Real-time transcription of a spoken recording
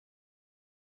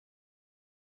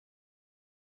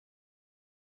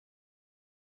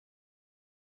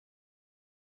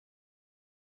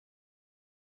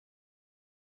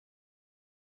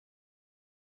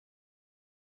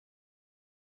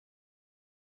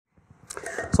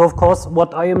So of course,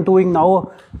 what I am doing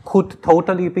now could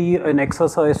totally be an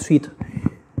exercise sheet.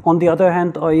 On the other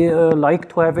hand, I like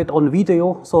to have it on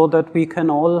video so that we can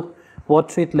all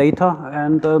watch it later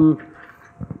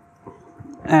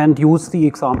and use the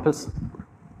examples.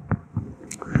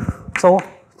 So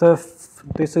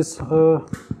this is,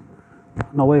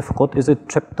 now I forgot, is it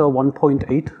chapter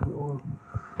 1.8?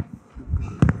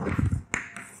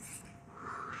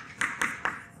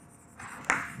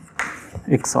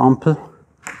 Example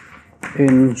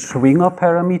in Schwinger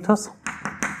parameters.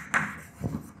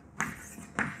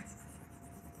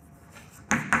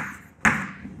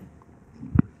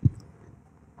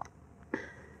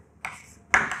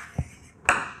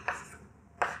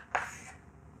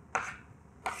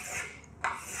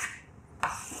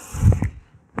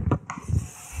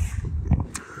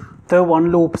 The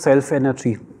one loop self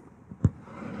energy.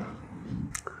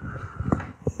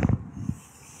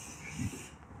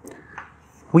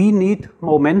 We need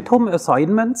momentum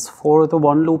assignments for the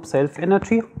one loop self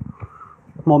energy.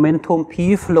 Momentum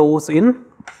P flows in.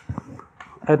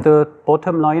 At the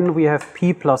bottom line we have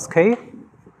P plus K.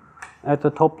 At the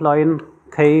top line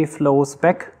K flows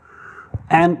back.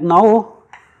 And now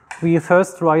we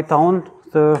first write down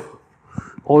the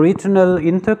original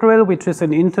integral, which is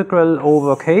an integral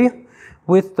over K,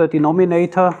 with the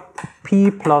denominator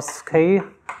P plus K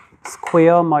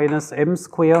square minus M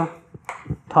square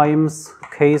times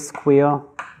K square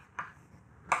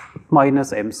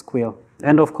minus M square.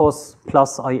 And of course,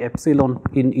 plus I epsilon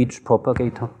in each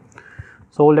propagator.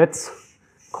 So let's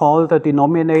call the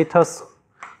denominators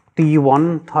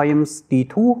D1 times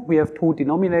D2. We have two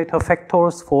denominator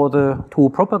factors for the two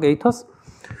propagators.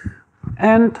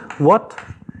 And what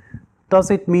does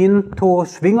it mean to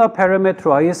Schwinger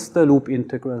parameterize the loop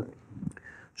integral?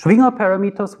 Schwinger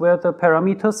parameters were the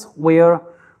parameters where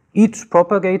each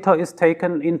propagator is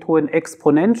taken into an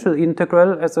exponential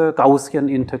integral as a Gaussian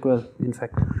integral, in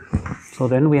fact. So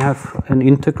then we have an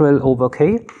integral over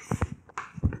K.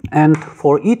 And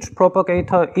for each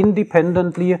propagator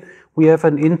independently, we have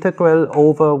an integral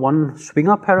over one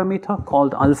Schwinger parameter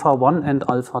called alpha 1 and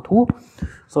alpha 2.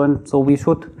 So we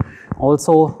should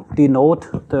also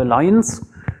denote the lines.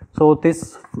 So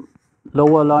this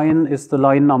lower line is the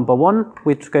line number 1,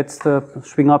 which gets the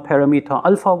Schwinger parameter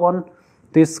alpha 1.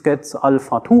 This gets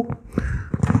alpha 2.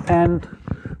 And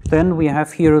then we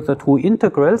have here the two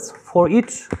integrals. For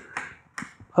each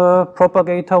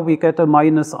propagator, we get a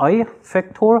minus I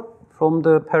factor from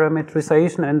the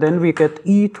parametrization, and then we get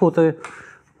e to the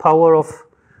power of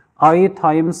I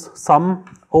times sum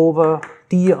over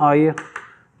di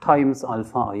times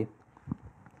alpha I.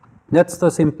 That's the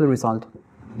simple result.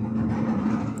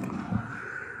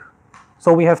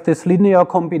 So we have this linear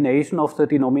combination of the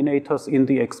denominators in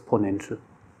the exponential.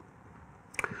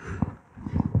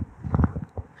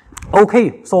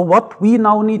 Okay, so what we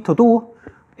now need to do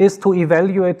is to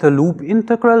evaluate the loop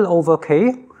integral over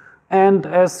K. And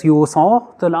as you saw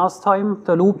the last time,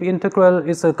 the loop integral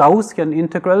is a Gaussian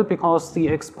integral because the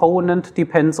exponent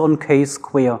depends on K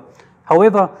square.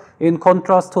 However, in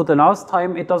contrast to the last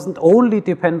time, it doesn't only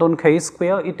depend on K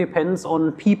square, it depends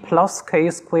on P plus K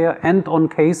square and on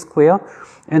K square.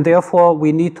 And therefore,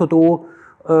 we need to do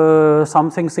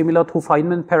something similar to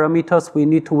Feynman parameters. We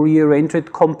need to rearrange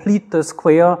it, complete the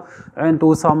square, and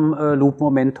do some loop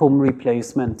momentum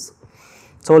replacements.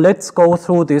 So let's go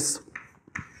through this.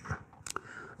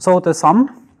 So the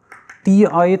sum di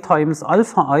times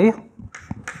alpha I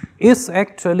is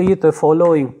actually the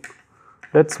following.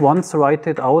 Let's once write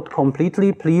it out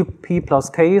completely. P plus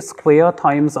K square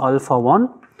times alpha 1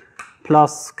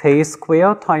 plus K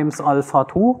square times alpha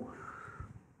 2.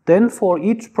 Then for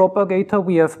each propagator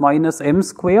we have minus M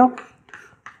square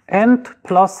and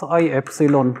plus I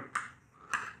epsilon.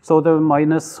 So the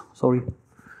minus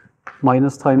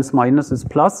times minus is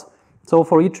plus. So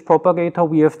for each propagator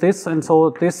we have this, and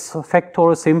so this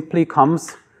factor simply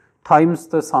comes times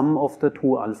the sum of the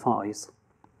two alpha i's.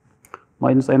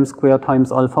 Minus M square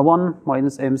times alpha 1,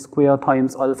 minus M square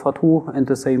times alpha 2, and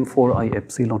the same for I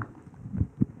epsilon.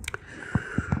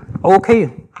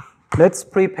 Okay, let's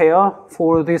prepare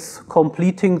for this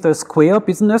completing the square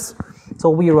business. So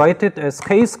we write it as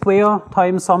K square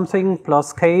times something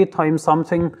plus K times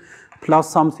something plus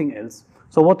something else.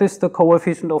 So what is the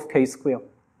coefficient of K square?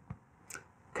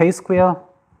 K square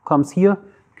comes here,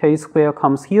 K square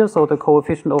comes here, so the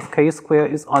coefficient of K square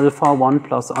is alpha 1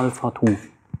 plus alpha 2.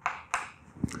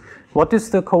 What is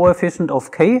the coefficient of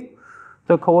K?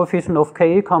 The coefficient of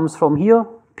K comes from here,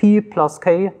 P plus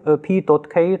K, P dot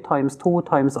K times 2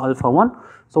 times alpha 1.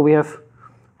 So we have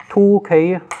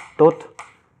 2K dot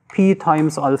P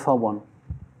times alpha 1.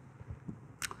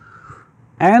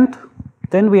 And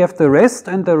Then we have the rest,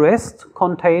 and the rest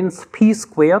contains p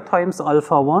squared times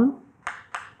alpha 1.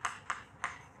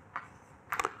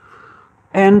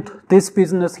 And this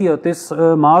business here, this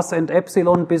mass and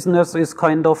epsilon business is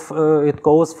kind of, it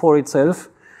goes for itself.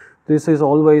 This is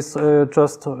always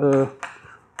just a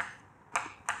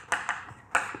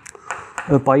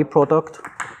byproduct.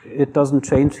 It doesn't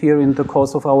change here in the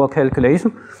course of our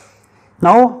calculation.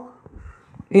 Now,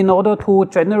 in order to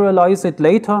generalize it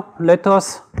later, let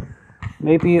us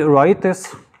maybe write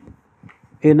this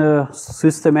in a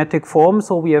systematic form.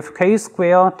 So we have k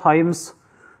squared times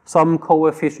some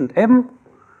coefficient m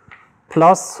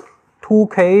plus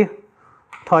 2k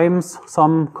times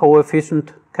some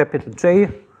coefficient capital J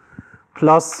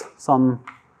plus some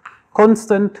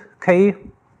constant k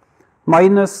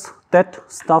minus that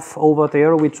stuff over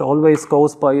there, which always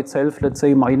goes by itself, let's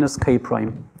say minus k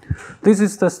prime. This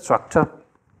is the structure.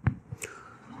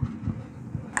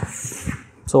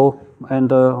 So,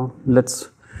 and let's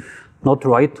not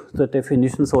write the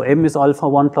definition. So m is alpha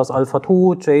 1 plus alpha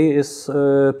 2, j is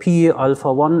p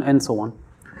alpha 1, and so on.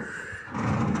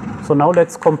 So now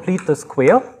let's complete the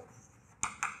square.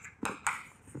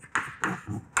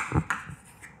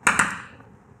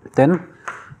 Then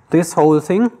this whole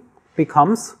thing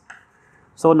becomes,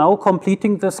 so now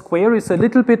completing the square is a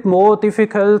little bit more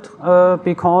difficult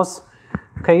because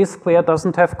k squared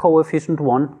doesn't have coefficient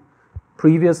 1.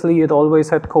 Previously it always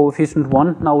had coefficient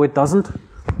 1, now it doesn't.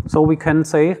 So we can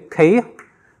say k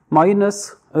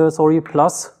minus,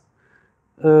 plus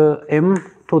m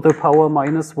to the power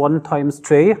minus 1 times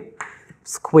j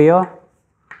square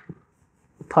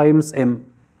times m.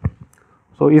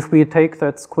 So if we take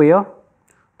that square,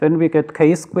 then we get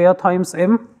k squared times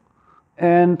m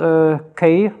and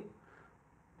k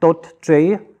dot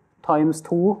j times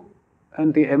 2,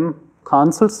 and the m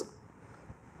cancels.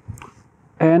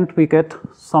 And we get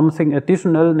something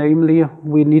additional, namely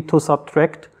we need to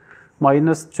subtract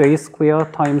minus j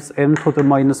squared times m to the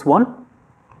minus 1.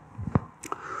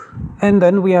 And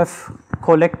then we have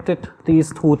collected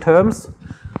these two terms,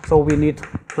 so we need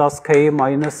plus k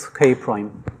minus k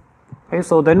prime. Okay,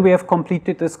 so then we have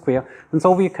completed the square. And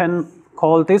so we can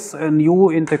call this a new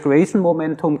integration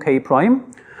momentum k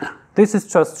prime. This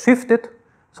is just shifted,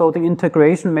 so the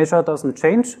integration measure doesn't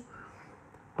change.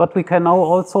 But we can now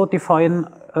also define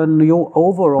a new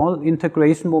overall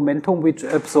integration momentum which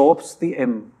absorbs the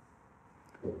m.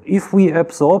 If we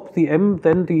absorb the m,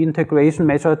 then the integration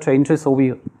measure changes.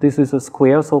 So this is a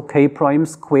square, so k prime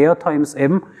square times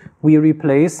m we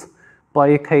replace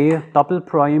by k double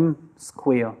prime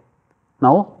square.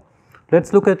 Now,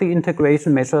 let's look at the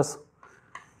integration measures.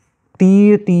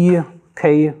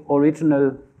 ddk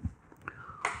original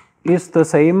is the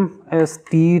same as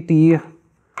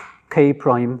ddk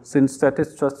prime, since that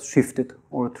is just shifted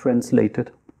or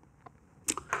translated.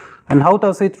 And how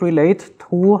does it relate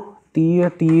to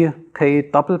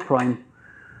ddk double prime?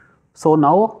 So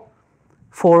now,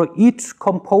 for each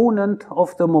component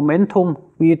of the momentum,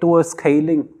 we do a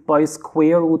scaling by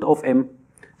square root of m.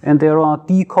 And there are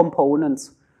d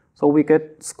components. So we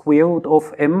get square root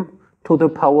of m to the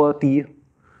power d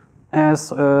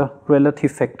as a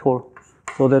relative factor.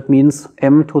 So that means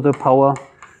m to the power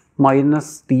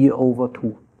minus d over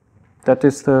 2. That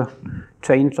is the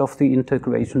change of the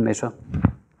integration measure.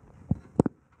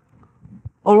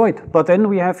 All right, but then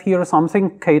we have here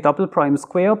something k double prime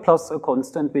square plus a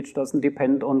constant which doesn't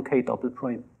depend on k double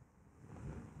prime.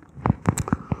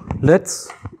 Let's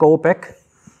go back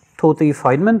to the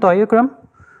Feynman diagram.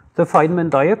 The Feynman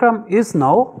diagram is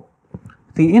now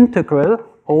the integral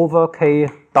over k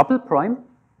double prime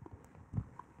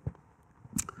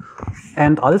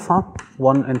and alpha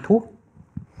 1 and 2.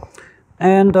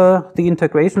 And the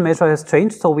integration measure has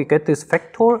changed, so we get this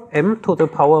factor m to the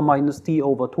power minus d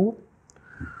over 2.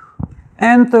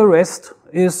 And the rest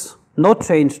is not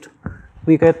changed.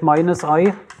 We get minus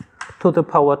I to the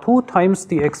power 2 times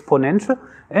the exponential.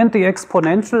 And the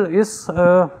exponential is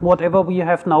whatever we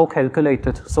have now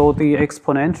calculated. So the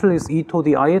exponential is e to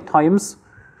the I times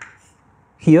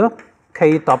here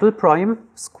k double prime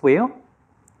square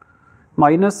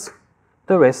minus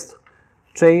the rest.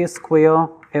 J square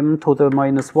m to the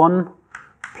minus 1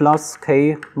 plus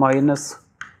k minus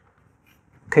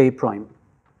k prime.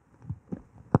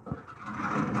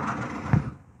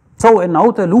 So, and now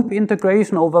the loop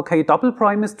integration over k double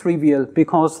prime is trivial,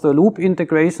 because the loop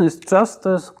integration is just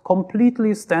a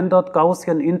completely standard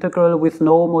Gaussian integral with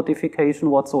no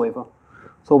modification whatsoever.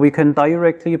 So we can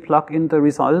directly plug in the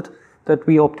result that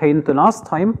we obtained the last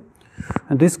time.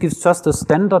 And this gives just a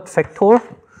standard factor,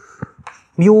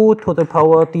 mu to the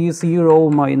power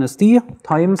d0 minus d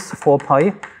times 4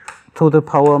 pi to the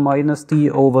power minus d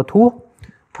over 2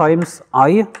 times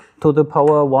I to the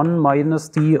power 1 minus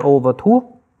d over 2.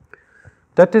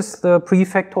 That is the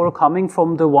prefactor coming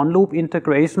from the one-loop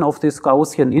integration of this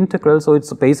Gaussian integral, so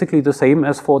it's basically the same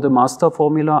as for the master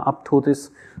formula up to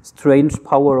this strange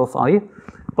power of I.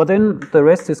 But then the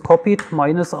rest is copied,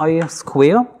 minus I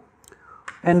square.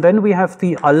 And then we have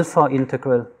the alpha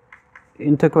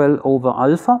integral over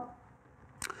alpha.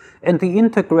 And the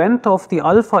integrand of the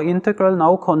alpha integral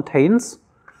now contains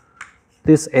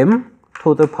this m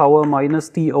to the power minus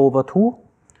d over 2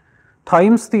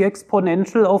 times the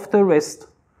exponential of the rest.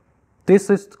 This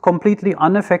is completely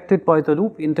unaffected by the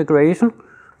loop integration.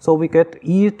 So we get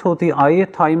e to the I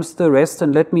times the rest,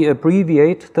 and let me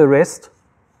abbreviate the rest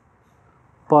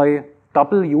by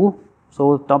w.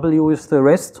 So w is the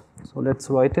rest. So let's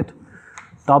write it.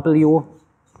 W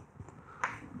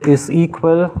is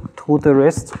equal to the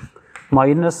rest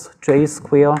minus j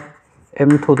square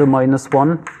m to the minus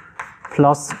 1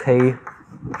 plus k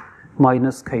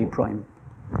minus k prime.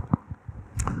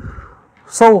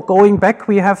 So going back,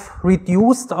 we have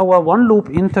reduced our one-loop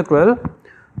integral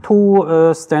to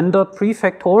a standard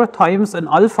prefactor times an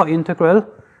alpha integral.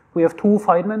 We have two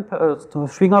Feynman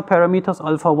Schwinger parameters,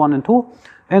 alpha 1 and 2,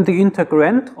 and the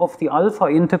integrand of the alpha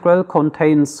integral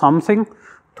contains something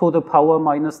to the power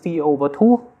minus d over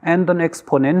 2 and an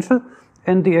exponential,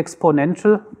 and the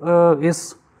exponential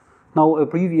is now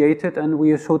abbreviated, and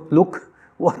we should look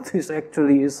what this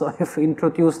actually is. I have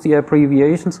introduced the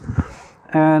abbreviations,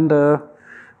 and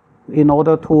in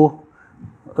order to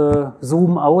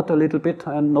zoom out a little bit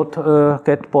and not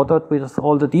get bothered with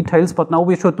all the details, but now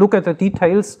we should look at the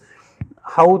details,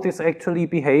 how this actually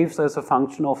behaves as a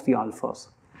function of the alphas.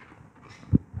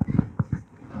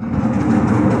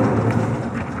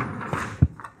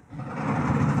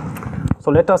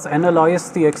 So let us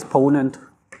analyze the exponent.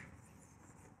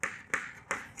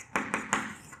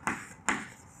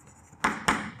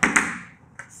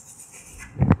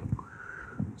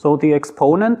 So the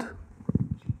exponent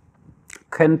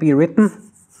can be written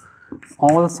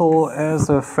also as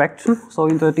a fraction. So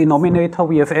in the denominator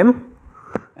we have m,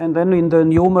 and then in the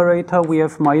numerator we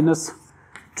have minus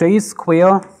j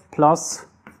square plus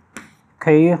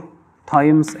k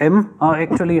times m.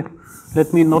 Actually,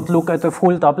 let me not look at the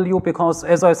full w, because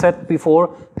as I said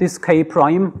before, this k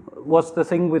prime was the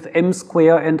thing with m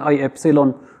square and I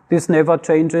epsilon. This never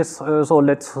changes, so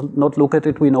let's not look at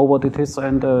it. We know what it is,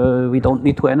 and we don't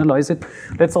need to analyze it.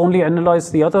 Let's only analyze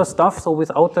the other stuff. So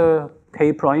without the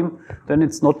k prime, then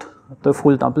it's not the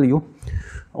full w,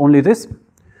 only this.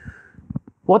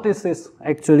 What is this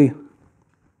actually?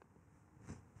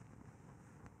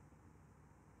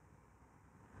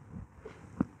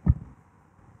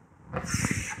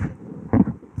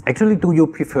 Actually, do you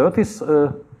prefer this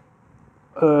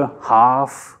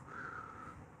half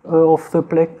of the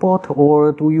blackboard,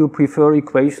 or do you prefer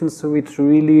equations which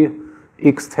really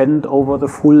extend over the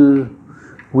full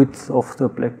width of the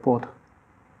blackboard?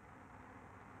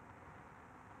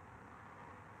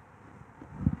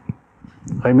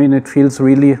 I mean, it feels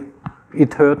really,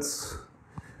 it hurts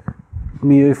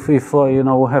me if I,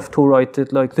 have to write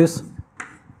it like this.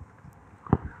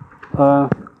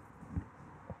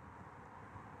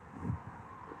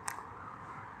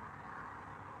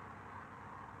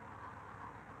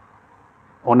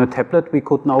 On a tablet, we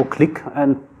could now click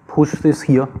and push this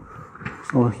here.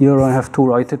 So here I have to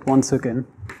write it once again.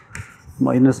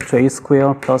 Minus j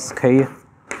square plus k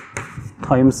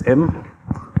times m.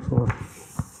 So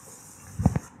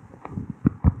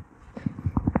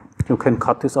you can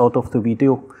cut this out of the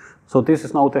video. So this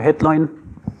is now the headline,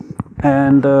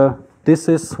 and this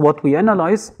is what we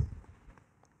analyze.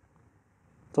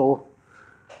 So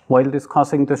while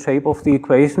discussing the shape of the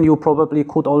equation, you probably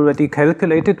could already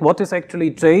calculate it. What is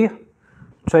actually j?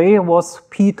 J was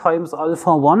p times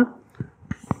alpha 1.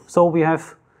 So we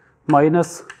have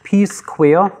minus p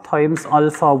square times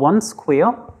alpha 1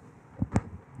 square.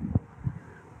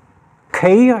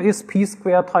 K is p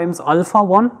square times alpha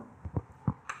 1.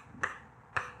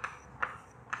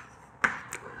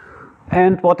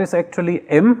 And what is actually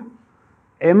m?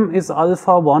 M is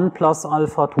alpha 1 plus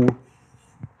alpha 2.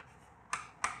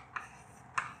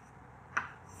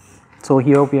 So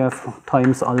here we have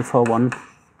times alpha 1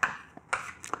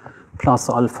 plus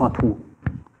alpha 2.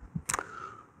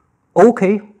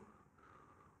 Okay,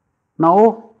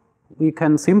 now we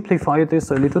can simplify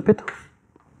this a little bit.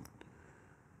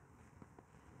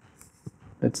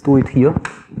 Let's do it here.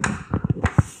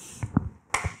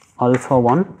 Alpha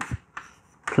 1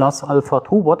 plus alpha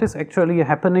 2. What is actually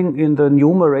happening in the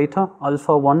numerator?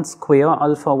 Alpha 1 square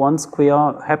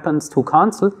happens to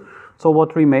cancel. So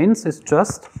what remains is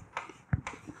just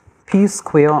p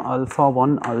square alpha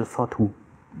 1 alpha 2.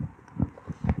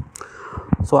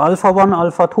 So alpha 1,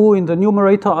 alpha 2 in the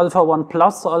numerator, alpha 1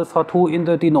 plus alpha 2 in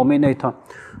the denominator.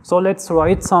 So let's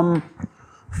write some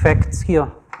facts here.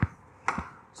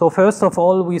 So first of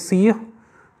all, we see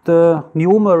the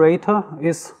numerator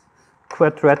is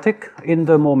quadratic in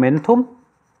the momentum.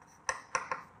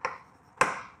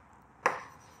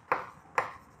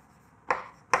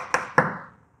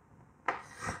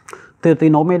 The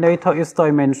denominator is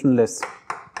dimensionless.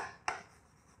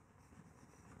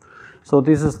 So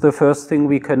this is the first thing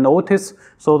we can notice.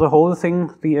 So the whole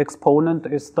thing, the exponent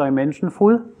is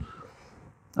dimensionful.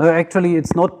 Actually,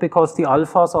 it's not because the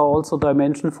alphas are also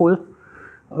dimensionful,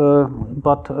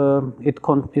 but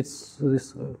it's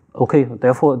this. Okay,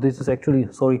 therefore this is actually,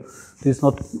 sorry, this is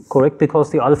not correct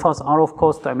because the alphas are of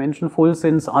course dimensionful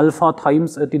since alpha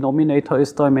times a denominator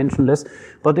is dimensionless,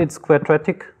 but it's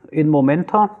quadratic in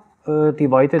momenta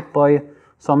divided by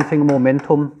something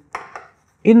momentum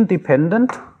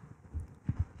independent.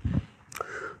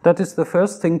 That is the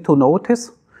first thing to notice.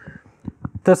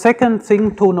 The second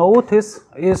thing to notice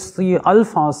is the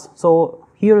alphas. So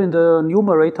here in the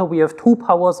numerator we have 2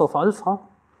 powers of alpha.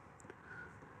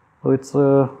 So it's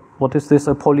what is this?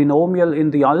 A polynomial in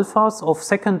the alphas of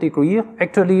second degree.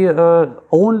 Actually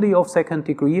only of second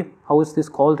degree. How is this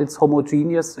called? It's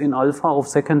homogeneous in alpha of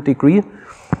second degree.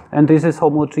 And this is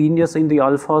homogeneous in the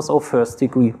alphas of first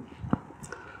degree.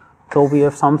 So we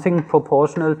have something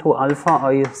proportional to alpha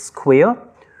I square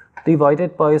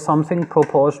divided by something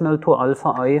proportional to alpha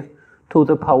I to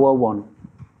the power 1.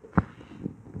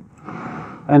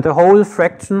 And the whole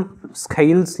fraction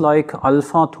scales like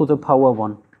alpha to the power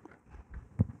 1.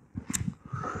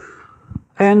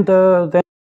 And then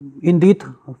indeed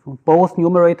both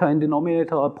numerator and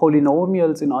denominator are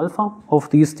polynomials in alpha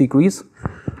of these degrees.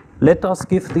 Let us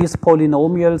give these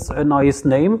polynomials a nice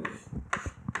name.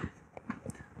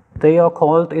 They are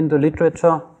called in the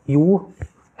literature U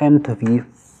and V.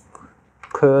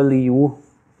 Curly U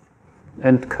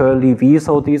and curly V.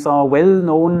 So these are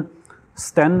well-known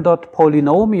standard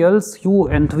polynomials, U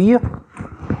and V,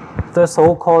 the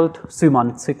so-called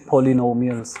semantic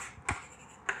polynomials.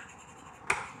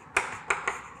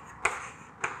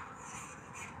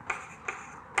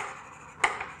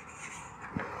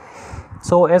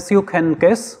 So as you can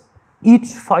guess, each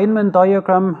Feynman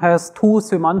diagram has 2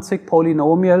 semantic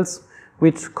polynomials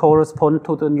which correspond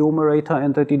to the numerator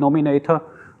and the denominator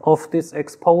of this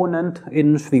exponent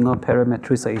in Schwinger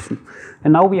parametrization.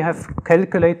 And now we have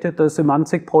calculated the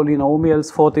semantic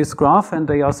polynomials for this graph, and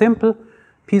they are simple: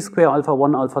 p square alpha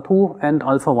 1 alpha 2 and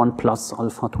alpha 1 plus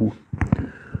alpha 2.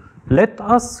 Let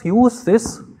us use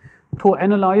this to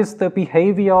analyze the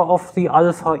behavior of the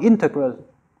alpha integral.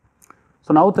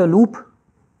 So now the loop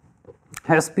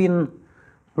has been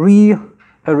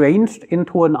rearranged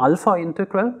into an alpha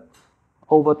integral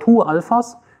over 2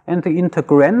 alphas, and the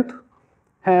integrand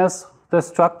has the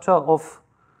structure of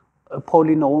a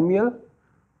polynomial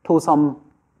to some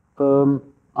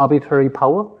arbitrary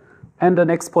power and an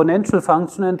exponential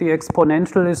function, and the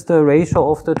exponential is the ratio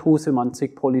of the 2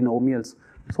 semantic polynomials.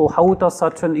 So how does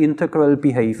such an integral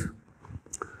behave?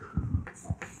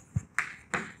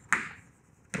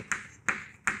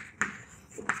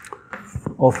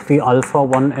 Of the alpha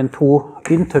 1 and 2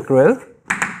 integral.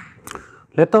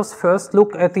 Let us first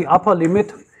look at the upper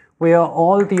limit where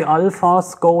all the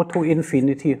alphas go to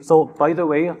infinity. So by the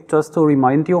way, just to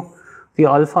remind you, the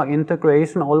alpha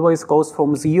integration always goes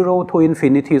from 0 to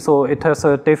infinity. So it has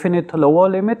a definite lower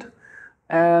limit,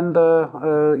 and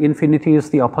infinity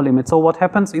is the upper limit. So what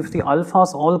happens if the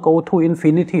alphas all go to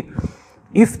infinity?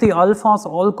 If the alphas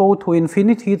all go to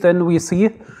infinity, then we see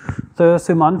the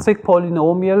semantic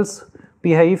polynomials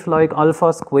behave like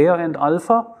alpha square and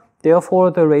alpha. Therefore,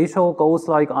 the ratio goes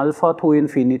like alpha to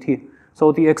infinity.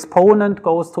 So the exponent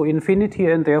goes to infinity,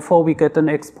 and therefore we get an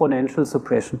exponential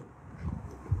suppression.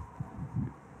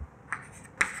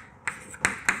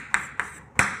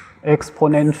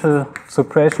 Exponential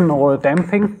suppression or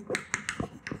damping.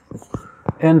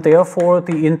 And therefore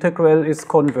the integral is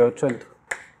convergent.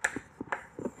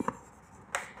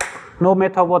 No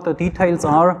matter what the details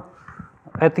are,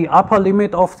 at the upper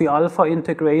limit of the alpha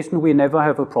integration, we never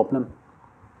have a problem.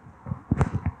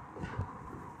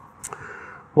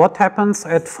 What happens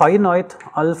at finite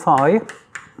alpha I?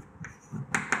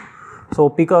 So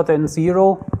bigger than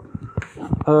 0,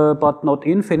 but not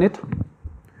infinite.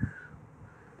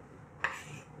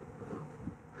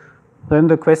 Then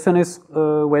the question is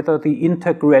whether the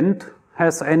integrand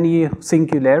has any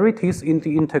singularities in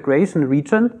the integration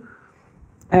region,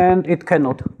 and it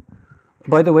cannot.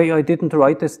 By the way, I didn't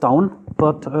write this down,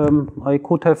 but I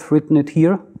could have written it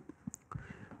here.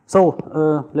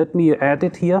 So let me add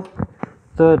it here.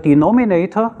 The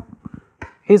denominator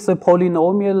is a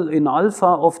polynomial in alpha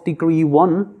of degree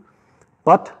 1,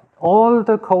 but all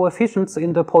the coefficients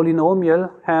in the polynomial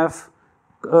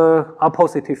are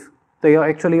positive. They are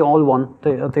actually all 1.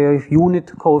 They are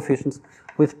unit coefficients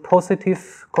with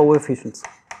positive coefficients.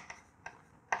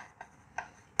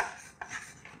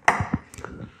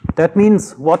 That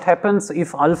means what happens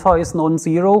if alpha is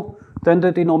non-zero? Then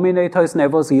the denominator is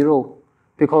never 0,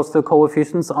 because the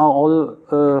coefficients are all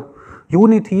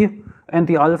unity and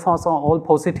the alphas are all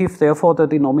positive, therefore the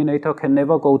denominator can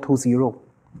never go to 0.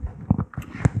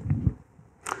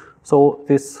 So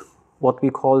this, what we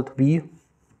called V,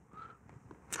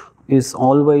 is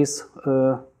always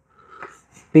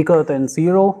bigger than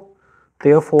 0,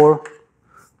 therefore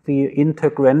the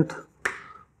integrand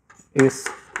is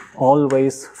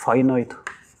always finite.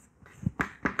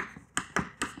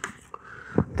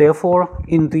 Therefore,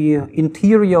 in the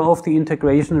interior of the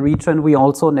integration region, we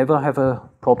also never have a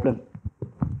problem.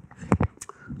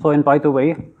 So, and by the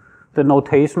way, the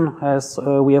notation has,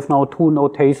 we have now two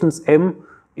notations. M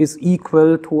is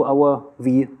equal to our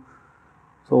V.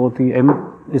 So the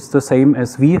M is the same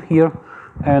as V here.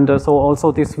 And so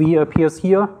also this V appears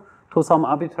here to some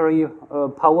arbitrary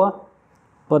power,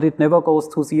 but it never goes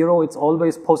to 0. It's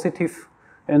always positive,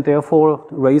 and therefore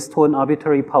raised to an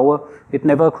arbitrary power. It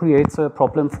never creates a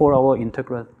problem for our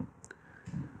integral.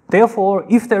 Therefore,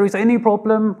 if there is any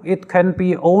problem, it can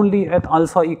be only at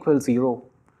alpha equals 0.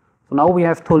 So now we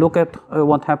have to look at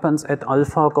what happens at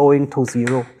alpha going to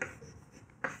 0.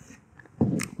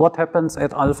 What happens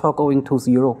at alpha going to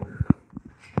 0?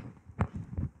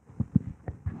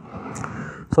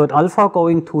 So at alpha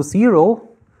going to 0,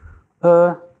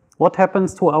 what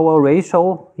happens to our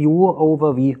ratio U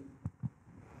over V?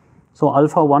 So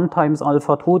alpha 1 times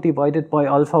alpha 2 divided by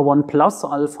alpha 1 plus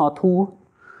alpha 2.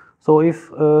 So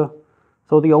if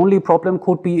so the only problem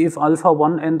could be if alpha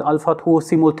 1 and alpha 2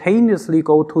 simultaneously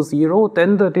go to 0,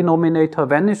 then the denominator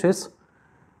vanishes.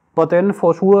 But then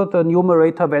for sure the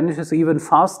numerator vanishes even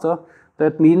faster.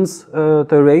 That means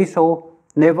the ratio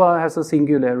never has a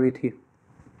singularity.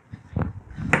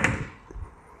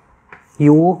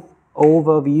 U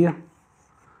over V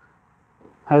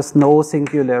has no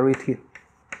singularity.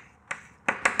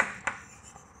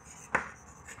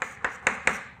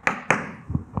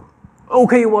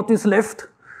 Okay, what is left?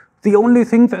 The only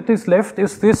thing that is left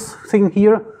is this thing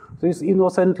here, this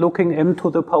innocent looking m to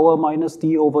the power minus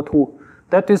d over 2.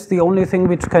 That is the only thing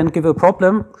which can give a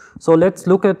problem. So let's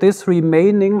look at this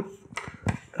remaining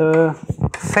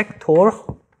factor.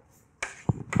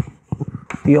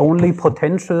 The only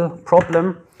potential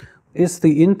problem is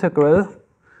the integral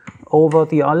over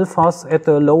the alphas at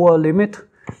the lower limit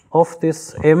of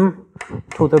this m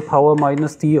to the power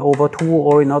minus d over 2,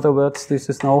 or in other words, this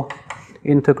is now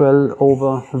integral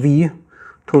over v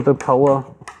to the power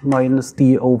minus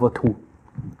d over 2.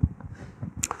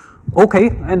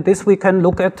 Okay, and this we can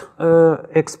look at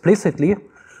explicitly.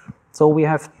 So we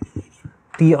have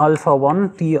d alpha 1,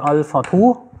 d alpha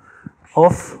 2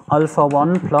 of alpha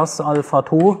 1 plus alpha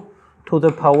 2 to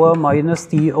the power minus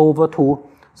d over 2.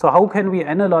 So how can we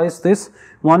analyze this?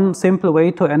 One simple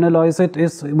way to analyze it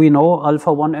is we know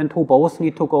alpha 1 and 2 both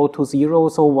need to go to 0.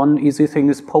 So one easy thing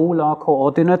is polar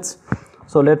coordinates.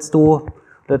 So let's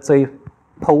say,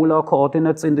 polar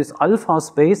coordinates in this alpha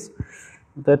space.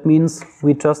 That means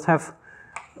we just have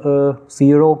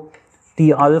 0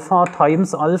 d alpha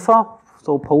times alpha.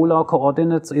 So polar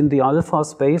coordinates in the alpha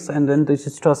space, and then this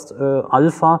is just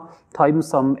alpha times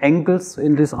some angles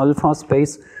in this alpha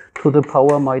space to the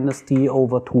power minus d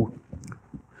over 2.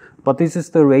 But this is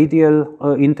the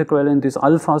radial integral in this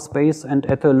alpha space, and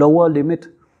at a lower limit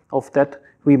of that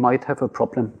we might have a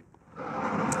problem.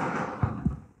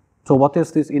 So what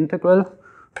is this integral?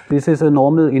 This is a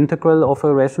normal integral of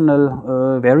a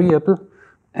rational variable,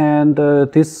 and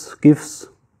this gives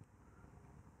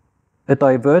a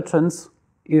divergence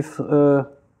if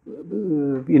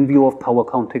in view of power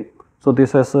counting. So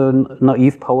this has a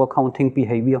naive power counting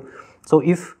behavior. So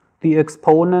if the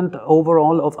exponent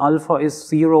overall of alpha is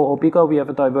 0 or bigger, we have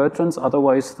a divergence,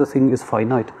 otherwise the thing is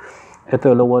finite at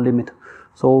a lower limit.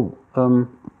 So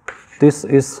this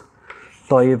is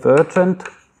divergent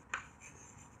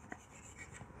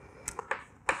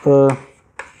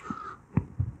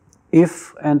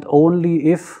if and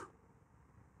only if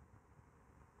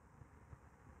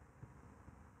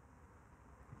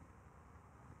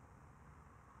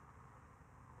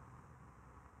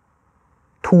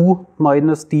two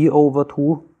minus d over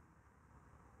 2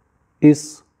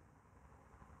 is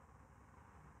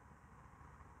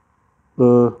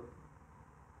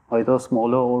either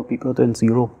smaller or bigger than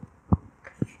 0.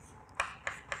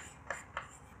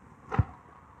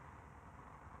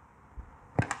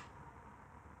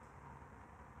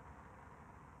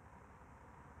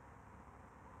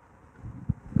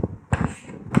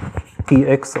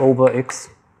 dx over x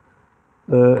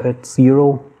at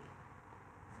 0.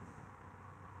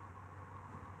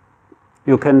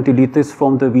 You can delete this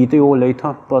from the video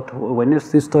later, but when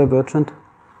is this divergent?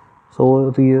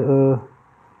 So the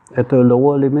at the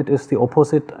lower limit is the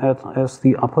opposite as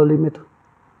the upper limit.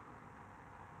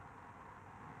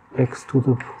 X to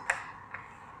the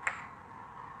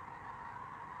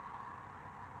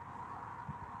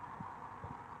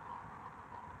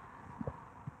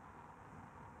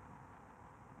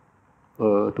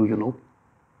do you know?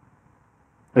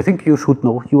 I think you should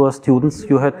know. You are students.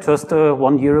 You had just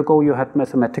 1 year ago, you had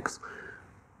mathematics.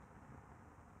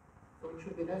 So it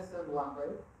should be less than 1,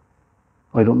 right?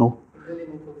 I don't know. In the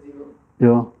limit of 0.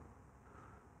 Yeah,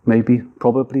 maybe,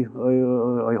 probably,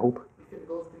 I hope. If it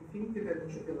goes to infinity, then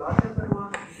it should be larger than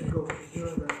 1. If it goes to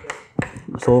 0, then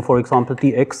less. So, for example,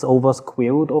 dx over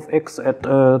square root of x at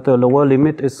the lower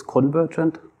limit is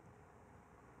convergent.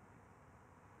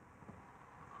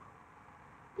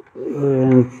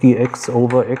 And dx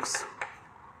over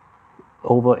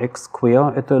x square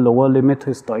at the lower limit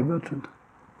is divergent.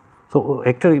 So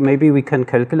actually maybe we can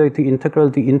calculate the integral.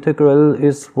 The integral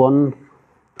is 1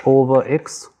 over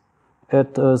x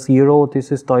at 0.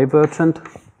 This is divergent.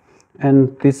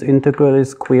 And this integral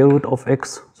is square root of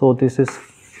x. So this is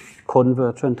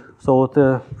convergent. So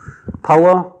the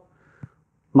power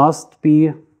must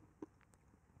be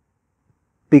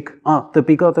big. The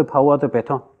bigger the power, the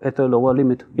better at the lower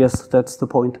limit. Yes, that's the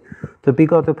point. The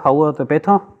bigger the power, the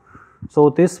better. So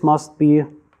this must be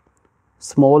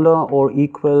smaller or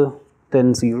equal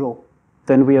than 0.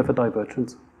 Then we have a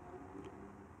divergence.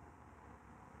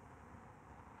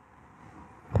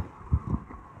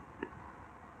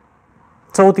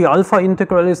 So the alpha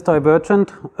integral is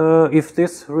divergent if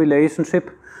this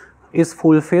relationship is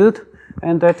fulfilled,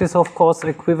 and that is of course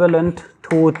equivalent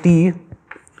to d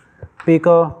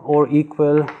bigger or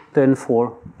equal than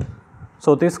 4.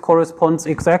 So this corresponds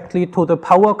exactly to the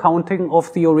power counting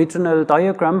of the original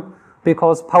diagram,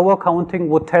 because power counting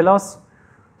would tell us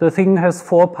the thing has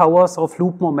 4 powers of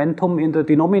loop momentum in the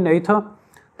denominator.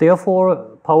 Therefore,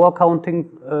 power counting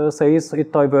says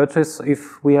it diverges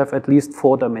if we have at least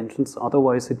 4 dimensions.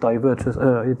 Otherwise, it diverges.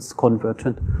 It's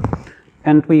convergent.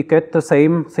 And we get the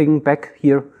same thing back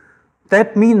here.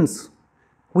 That means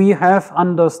we have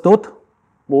understood,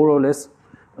 more or less,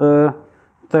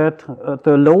 that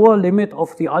the lower limit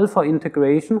of the alpha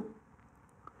integration,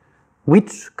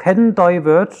 which can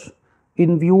diverge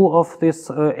in view of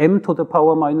this m to the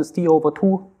power minus d over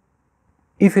 2,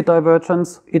 if it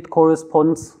diverges, it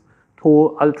corresponds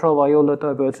to ultraviolet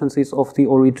divergences of the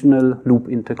original loop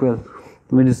integral.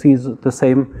 We see the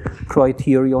same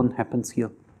criterion happens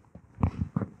here.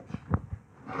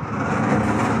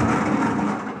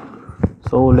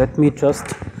 So let me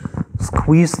just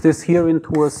squeeze this here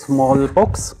into a small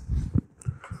box.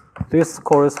 This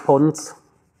corresponds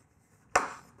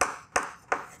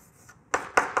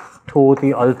to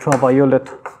the ultraviolet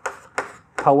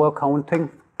power counting.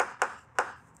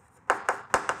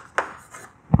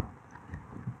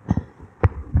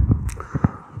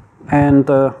 And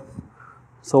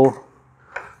so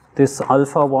this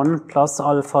alpha 1 plus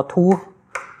alpha 2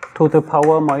 to the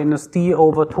power minus d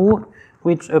over 2,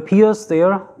 which appears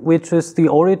there, which is the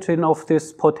origin of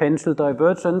this potential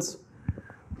divergence.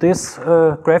 This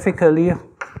graphically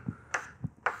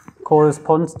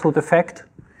corresponds to the fact.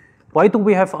 Why do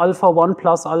we have alpha 1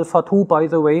 plus alpha 2, by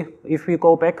the way? If we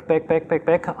go back,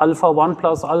 alpha 1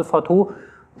 plus alpha 2,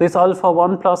 this alpha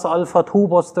 1 plus alpha 2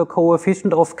 was the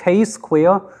coefficient of k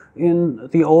square in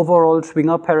the overall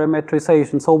Schwinger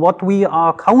parametrization. So what we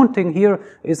are counting here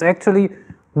is actually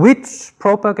which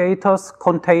propagators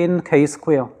contain k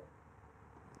square.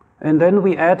 And then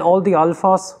we add all the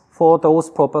alphas for those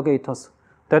propagators.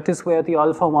 That is where the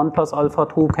alpha 1 plus alpha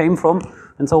 2 came from.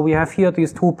 And so we have here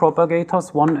these 2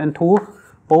 propagators, 1 and 2,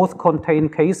 both contain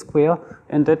k square,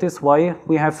 and that is why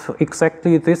we have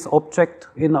exactly this object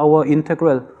in our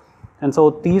integral. And so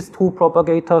these 2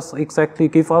 propagators exactly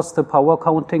give us the power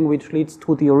counting which leads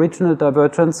to the original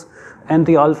divergence, and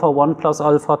the alpha 1 plus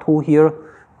alpha 2 here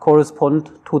correspond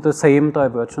to the same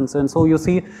divergence. And so you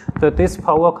see that this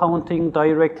power counting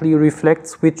directly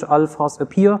reflects which alphas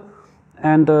appear,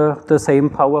 and the same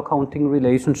power counting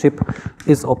relationship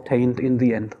is obtained in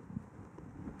the end.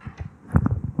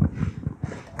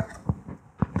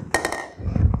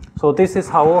 So this is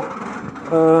how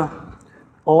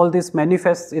all this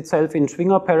manifests itself in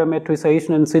Schwinger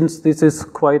parametrization, and since this is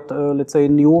quite, let's say,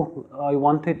 new, I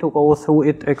wanted to go through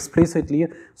it explicitly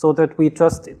so that we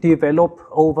just develop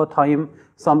over time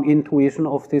some intuition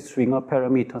of these Schwinger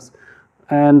parameters.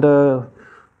 And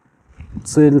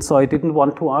since I didn't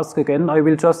want to ask again, I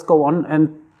will just go on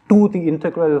and do the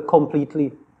integral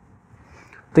completely.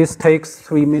 This takes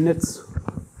 3 minutes.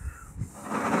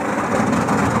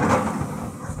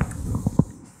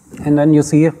 And then you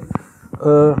see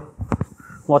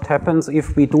what happens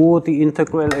if we do the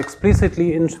integral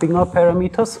explicitly in Schwinger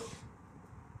parameters.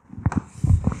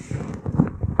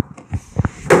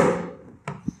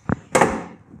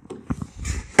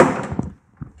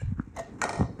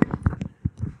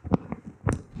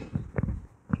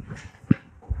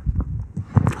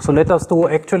 So let us do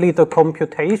actually the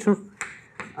computation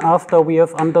after we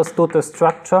have understood the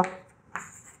structure.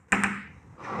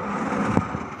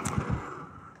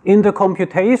 In the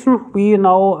computation, we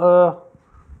now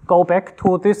go back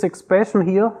to this expression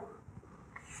here,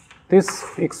 this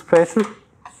expression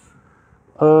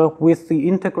with the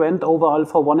integrand over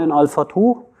alpha 1 and alpha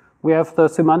 2. We have the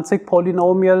semantic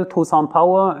polynomial to some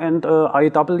power and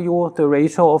IW, the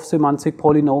ratio of semantic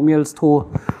polynomials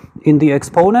in the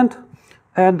exponent.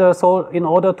 And so in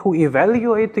order to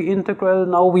evaluate the integral,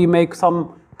 now we make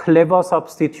some clever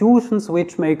substitutions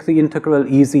which make the integral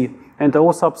easy. And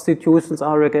those substitutions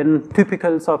are again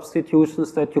typical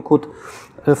substitutions that you could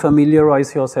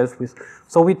familiarize yourself with.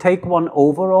 So we take one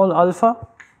overall alpha,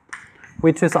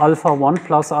 which is alpha 1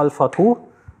 plus alpha 2.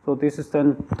 So this is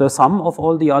then the sum of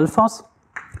all the alphas.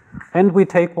 And we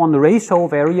take one ratio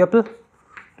variable.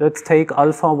 Let's take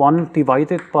alpha 1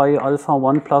 divided by alpha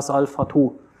 1 plus alpha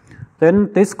 2.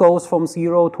 Then this goes from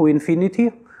 0 to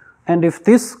infinity. And if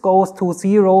this goes to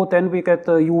 0, then we get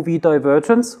the UV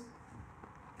divergence.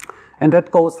 And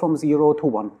that goes from 0 to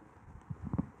 1.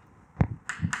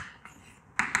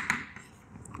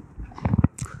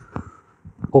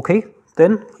 Okay,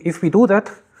 then if we do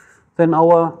that, then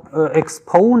our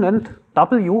exponent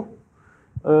W,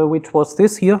 which was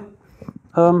this here,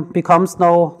 becomes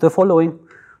now the following.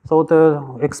 So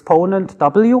the exponent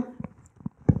W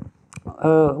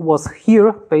was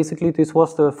here, basically this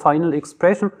was the final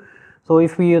expression. So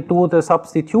if we do the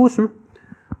substitution,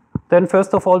 then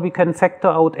first of all we can factor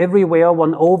out everywhere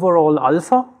one overall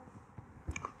alpha,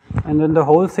 and then the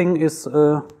whole thing is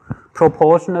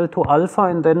proportional to alpha,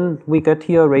 and then we get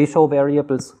here ratio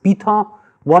variables beta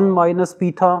 1 minus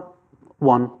beta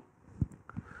 1.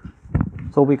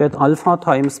 So we get alpha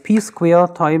times p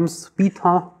squared times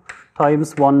beta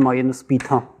times 1 minus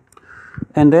beta.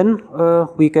 And then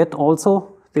we get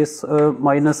also this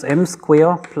minus m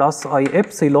squared plus I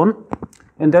epsilon,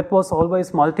 and that was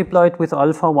always multiplied with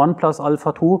alpha 1 plus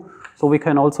alpha 2, so we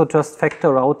can also just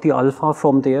factor out the alpha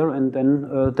from there, and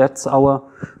then that's our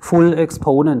full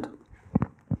exponent.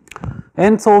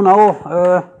 And so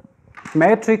now,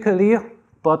 magically,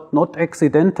 but not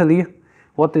accidentally,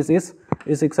 what this is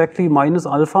exactly minus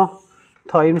alpha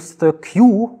times the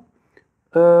q,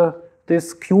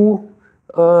 this q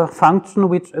function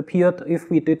which appeared if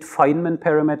we did Feynman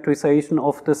parametrization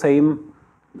of the same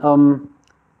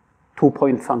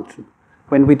two-point function.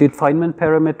 When we did Feynman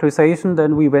parametrization,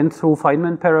 then we went through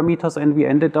Feynman parameters and we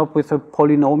ended up with a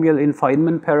polynomial in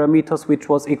Feynman parameters which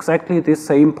was exactly this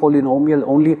same polynomial,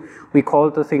 only we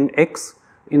called the thing x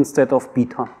instead of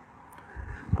beta.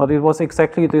 But it was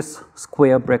exactly this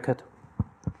square bracket.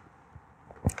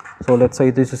 So let's say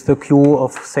this is the Q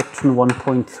of section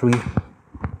 1.3.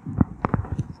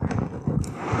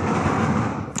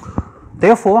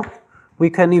 Therefore, we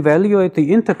can evaluate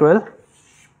the integral,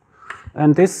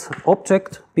 and this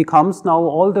object becomes now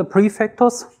all the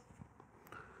prefactors,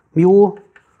 mu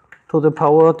to the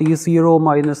power d0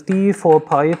 minus d 4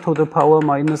 pi to the power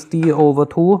minus d over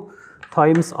 2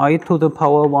 times I to the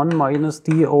power 1 minus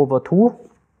d over 2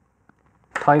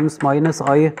 times minus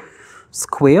I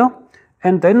square.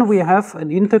 And then we have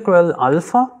an integral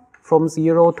alpha from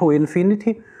 0 to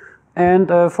infinity. And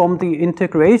from the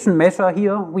integration measure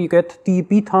here, we get d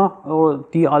beta, or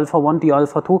d alpha 1, d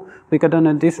alpha 2. We get an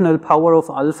additional power of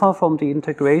alpha from the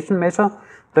integration measure.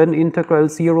 Then integral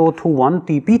 0 to 1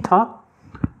 d beta.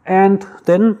 And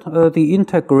then the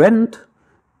integrand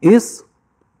is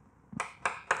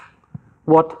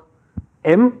what?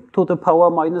 M to the power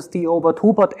minus d over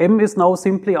 2. But m is now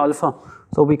simply alpha.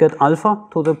 So we get alpha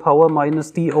to the power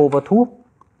minus d over 2.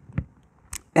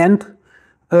 And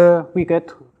we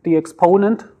get the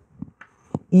exponent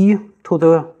e to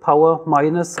the power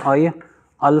minus I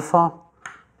alpha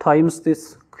times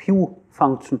this q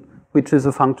function, which is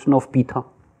a function of beta.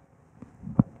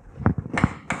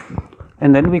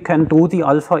 And then we can do the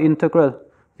alpha integral.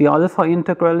 The alpha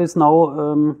integral is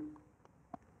now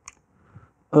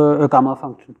a gamma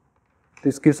function.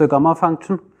 This gives a gamma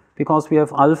function because we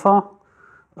have alpha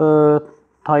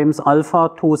times alpha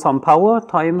to some power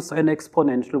times an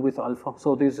exponential with alpha.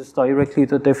 So this is directly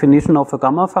the definition of a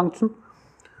gamma function.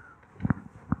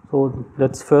 So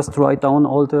let's first write down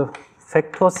all the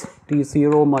factors,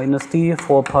 d0 minus d,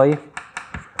 4 pi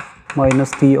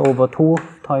minus d over 2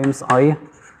 times I,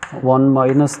 1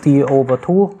 minus d over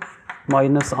 2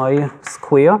 minus I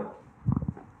square.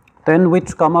 Then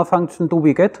which gamma function do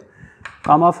we get?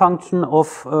 Gamma function of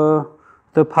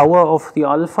the power of the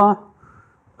alpha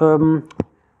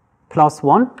plus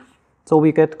 1. So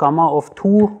we get gamma of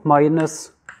 2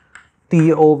 minus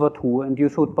d over 2. And you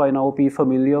should by now be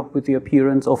familiar with the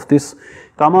appearance of this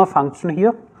gamma function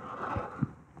here.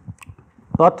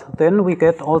 But then we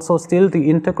get also still the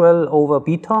integral over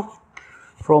beta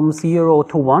from 0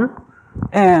 to 1.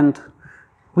 And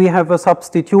we have a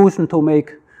substitution to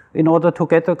make. In order to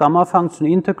get a gamma function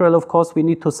integral, of course, we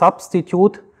need to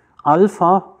substitute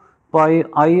alpha by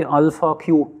I alpha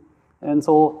q. And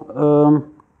so,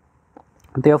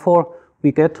 therefore,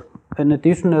 we get an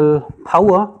additional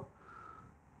power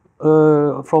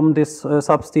from this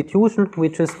substitution,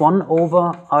 which is 1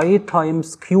 over I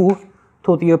times q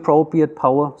to the appropriate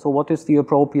power. So what is the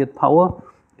appropriate power?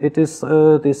 It is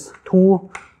this 2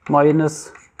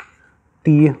 minus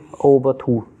d over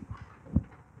 2.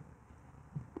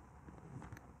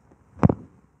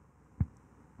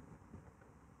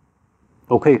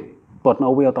 Okay, but now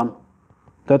we are done.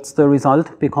 That's the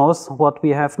result, because what we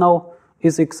have now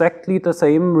is exactly the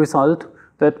same result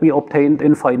that we obtained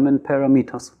in Feynman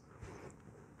parameters.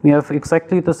 We have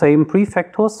exactly the same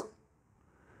prefactors.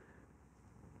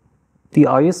 The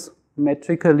i's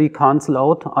metrically cancel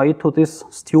out, I to this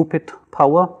stupid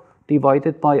power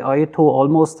divided by I to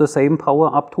almost the same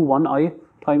power up to 1i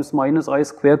times minus I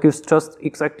square gives just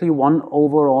exactly 1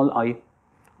 overall I,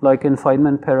 like in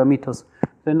Feynman parameters.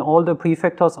 Then all the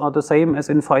prefactors are the same as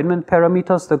in Feynman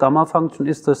parameters, the gamma function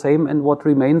is the same, and what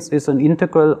remains is an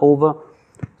integral over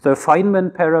the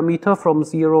Feynman parameter from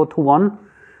 0 to 1,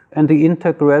 and the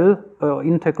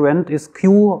integrand is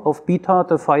q of beta,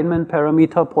 the Feynman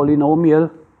parameter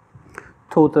polynomial,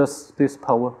 to this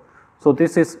power. So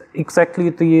this is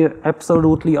exactly the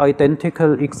absolutely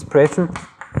identical expression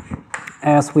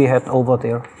as we had over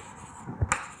there.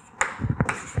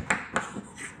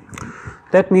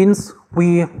 That means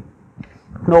we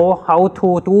know how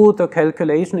to do the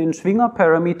calculation in Schwinger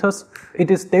parameters.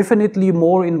 It is definitely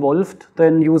more involved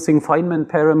than using Feynman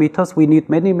parameters. We need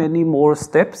many, many more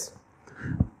steps.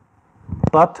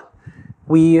 But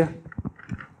we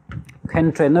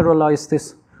can generalize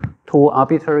this to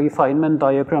arbitrary Feynman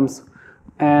diagrams.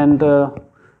 And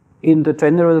in the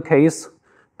general case,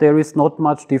 there is not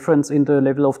much difference in the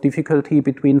level of difficulty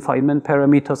between Feynman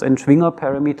parameters and Schwinger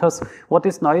parameters. What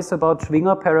is nice about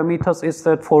Schwinger parameters is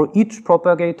that for each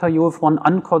propagator you have one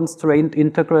unconstrained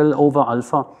integral over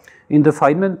alpha. In the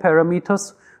Feynman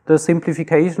parameters, the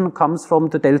simplification comes from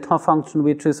the delta function,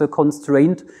 which is a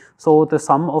constraint, so the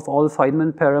sum of all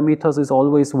Feynman parameters is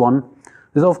always 1.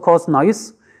 This is of course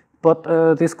nice, but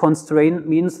this constraint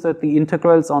means that the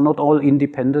integrals are not all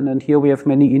independent, and here we have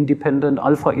many independent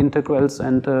alpha integrals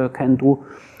and can do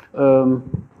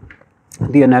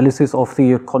the analysis of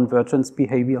the convergence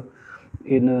behavior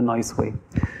in a nice way.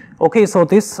 Okay, so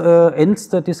this ends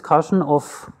the discussion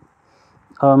of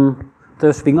the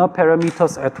Schwinger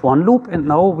parameters at one loop, and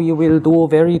now we will do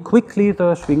very quickly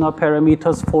the Schwinger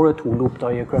parameters for a two-loop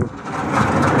diagram.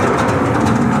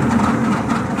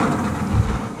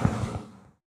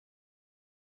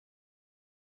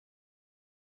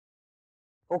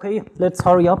 Okay, let's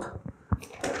hurry up.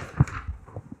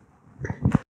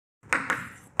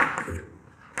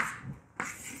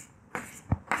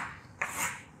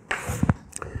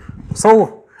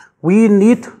 So, we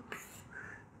need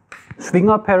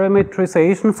Schwinger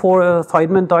parametrization for a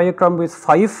Feynman diagram with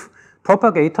 5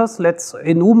 propagators. Let's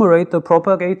enumerate the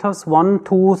propagators 1,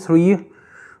 2, 3,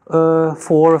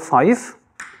 4, 5.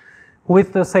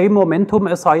 With the same momentum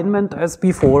assignment as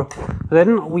before.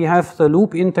 Then we have the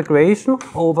loop integration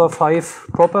over 5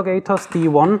 propagators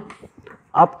d1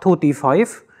 up to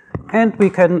d5, and we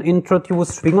can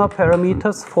introduce Schwinger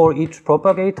parameters for each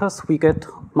propagators. We get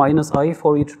minus I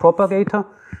for each propagator,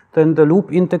 then the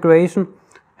loop integration,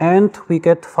 and we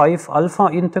get 5 alpha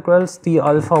integrals d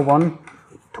alpha 1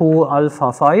 to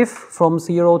alpha 5 from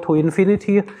 0 to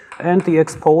infinity, and the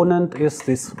exponent is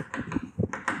this.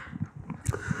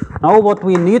 Now what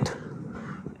we need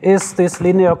is this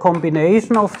linear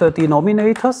combination of the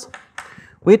denominators,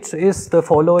 which is the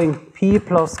following: p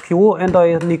plus q, and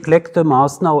I neglect the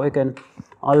mass now again.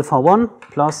 Alpha 1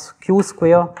 plus q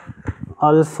square,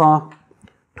 alpha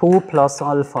 2 plus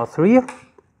alpha 3,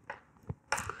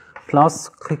 plus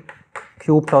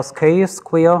q plus k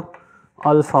square,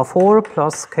 alpha 4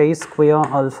 plus k square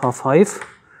alpha 5,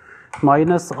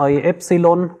 minus I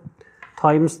epsilon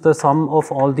times the sum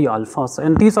of all the alphas.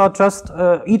 And these are just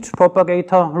each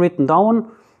propagator written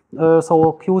down.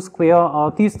 So q square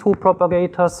are these two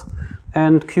propagators,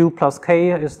 and q plus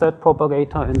k is that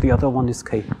propagator, and the other one is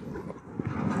k.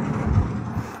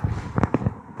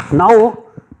 Now,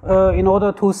 in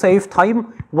order to save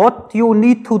time, what you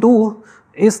need to do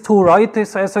is to write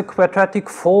this as a quadratic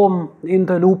form in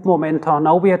the loop momenta.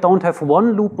 Now we don't have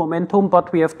one loop momentum,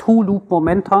 but we have two loop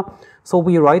momenta, so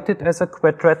we write it as a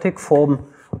quadratic form.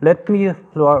 Let me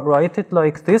write it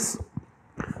like this.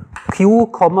 Q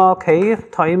comma k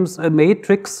times a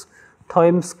matrix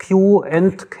times q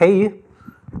and k,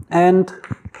 and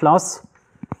plus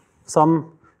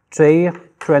some j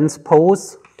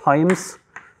transpose times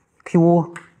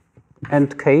q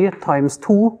and k times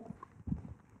 2,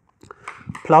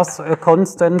 plus a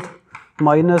constant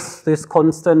minus this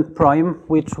constant prime,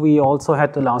 which we also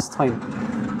had the last time.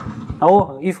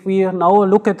 Now, if we now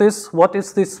look at this, what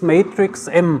is this matrix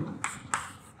M?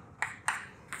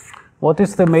 What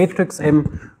is the matrix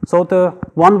M? So the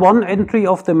 1, entry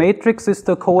of the matrix is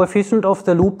the coefficient of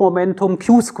the loop momentum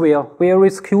q square. Where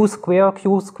is q square?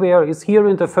 Q square is here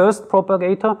in the first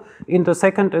propagator, in the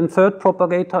second and third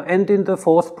propagator, and in the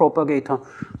fourth propagator.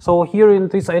 So here in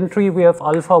this entry we have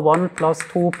alpha 1 plus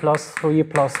 2 plus 3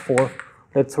 plus 4.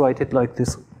 Let's write it like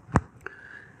this.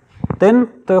 Then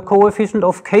the coefficient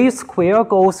of k square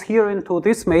goes here into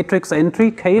this matrix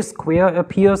entry. K square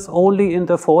appears only in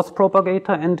the fourth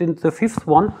propagator and in the fifth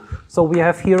one. So we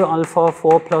have here alpha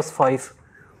 4 plus 5.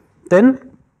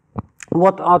 Then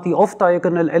what are the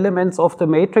off-diagonal elements of the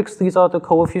matrix? These are the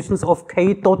coefficients of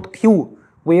k dot q.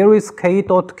 Where is k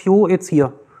dot q? It's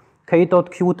here. K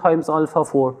dot q times alpha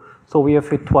 4. So we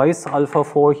have it twice, alpha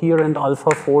 4 here and alpha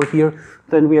 4 here.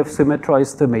 Then we have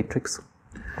symmetrized the matrix.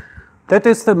 That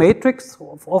is the matrix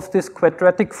of this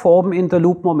quadratic form in the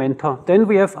loop momenta. Then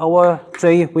we have our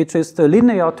j, which is the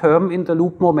linear term in the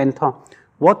loop momenta.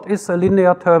 What is a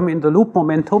linear term in the loop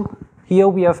momentum? Here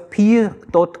we have p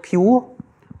dot q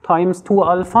times 2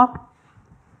 alpha.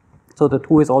 So the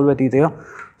 2 is already there.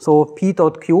 So p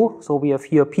dot q, so we have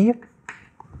here p,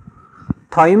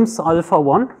 times alpha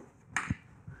 1.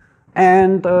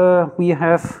 And we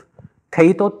have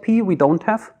k dot p, we don't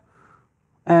have.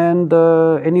 And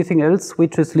anything else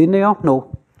which is linear?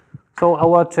 No. So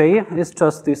our j is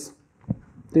just this.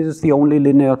 This is the only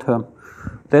linear term.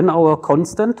 Then our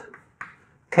constant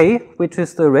k, which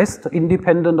is the rest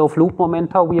independent of loop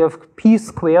momenta, we have p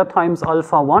squared times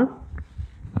alpha 1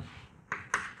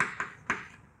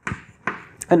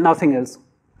 and nothing else.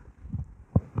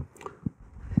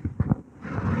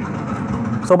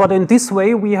 So, but in this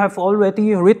way we have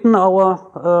already written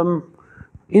our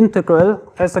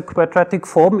integral as a quadratic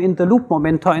form in the loop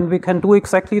momenta, and we can do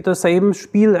exactly the same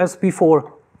spiel as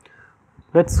before.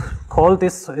 Let's call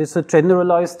this as a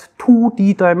generalized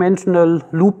 2D dimensional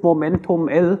loop momentum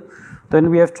L. Then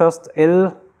we have just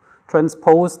L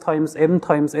transpose times M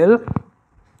times L,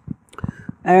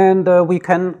 and we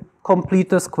can complete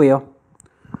the square.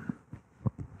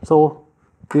 So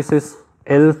this is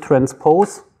L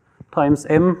transpose times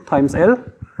M times L.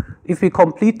 If we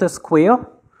complete the square,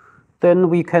 then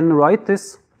we can write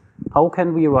this. How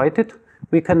can we write it?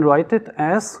 We can write it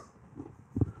as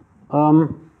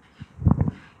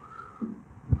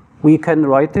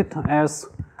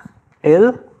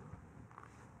L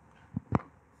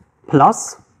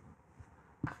plus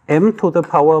M to the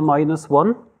power minus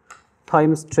 1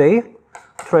 times J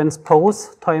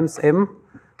transpose times M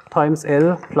times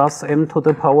L plus M to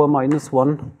the power minus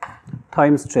 1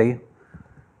 times J.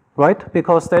 Right?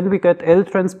 Because then we get L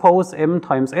transpose M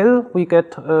times L, we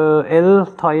get L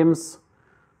times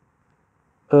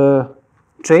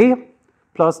J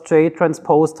plus J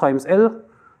transpose times L,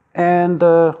 and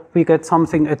we get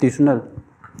something additional.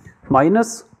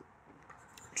 Minus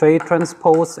J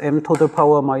transpose M to the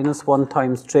power minus 1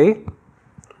 times J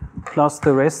plus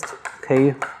the rest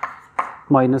K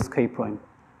minus K prime.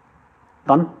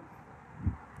 Done?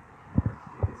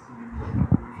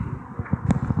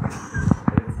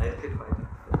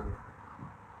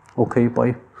 Okay,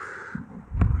 bye.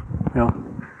 Yeah.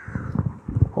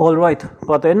 All right,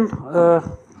 but then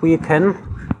we can,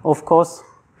 of course,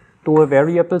 do a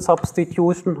variable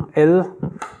substitution. L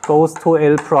goes to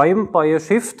L prime by a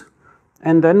shift,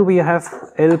 and then we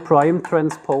have L prime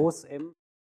transpose M.